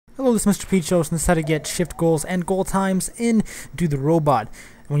Hello, this is Mr. Peachos, and this is how to get shift goals and goal times in Do the Robot.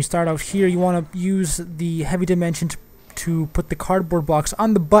 And when you start out here, you want to use the heavy dimension to put the cardboard box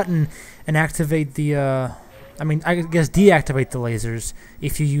on the button and activate the, I guess deactivate the lasers.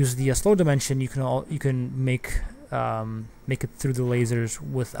 If you use the slow dimension, you can make it through the lasers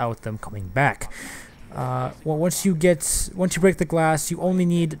without them coming back. Once you break the glass, you only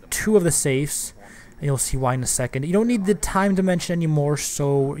need 2 of the safes. And you'll see why in a second. You don't need the time dimension anymore,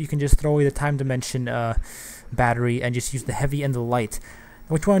 so you can just throw away the time dimension battery and just use the heavy and the light. And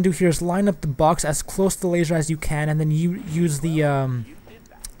what you want to do here is line up the box as close to the laser as you can, and then you use the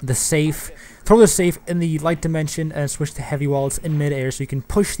safe. Throw the safe in the light dimension and switch to heavy while it's in midair, so you can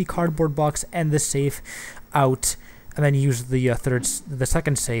push the cardboard box and the safe out, and then use the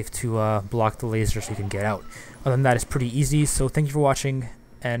second safe to block the laser so you can get out. Other than that, it's pretty easy. So thank you for watching,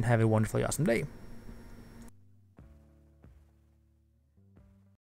 and have a wonderfully awesome day.